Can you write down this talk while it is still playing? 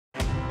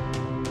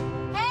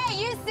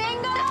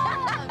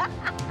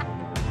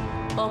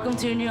Welcome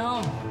to your new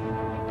home.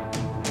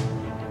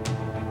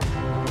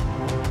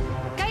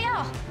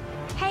 Gael!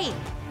 Hey,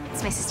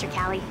 it's my sister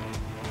Callie.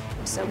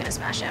 I'm so gonna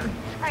smash him.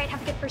 All right,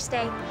 have a good first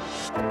day.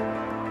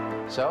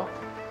 So,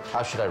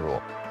 how should I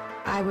rule?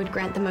 I would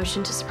grant the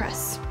motion to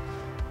suppress.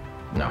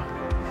 No.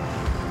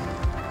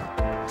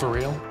 For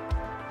real?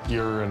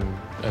 You're an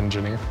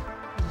engineer?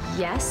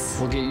 Yes.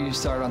 We'll get you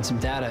started on some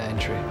data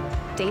entry.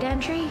 Data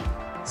entry?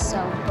 So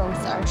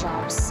both our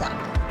jobs suck.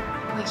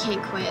 We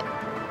can't quit.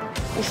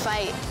 We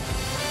fight.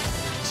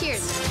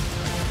 Cheers.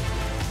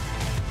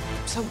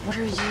 So what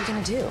are you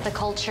gonna do? The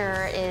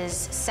culture is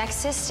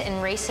sexist and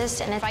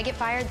racist, and if I get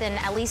fired, then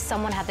at least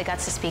someone had the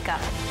guts to speak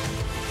up.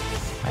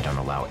 I don't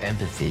allow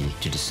empathy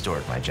to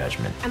distort my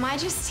judgment. Am I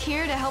just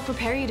here to help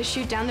prepare you to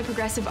shoot down the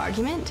progressive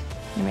argument?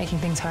 You're making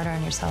things harder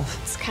on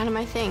yourself. It's kind of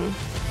my thing.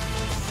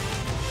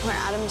 We're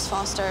Adams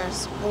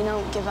Fosters. We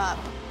don't give up.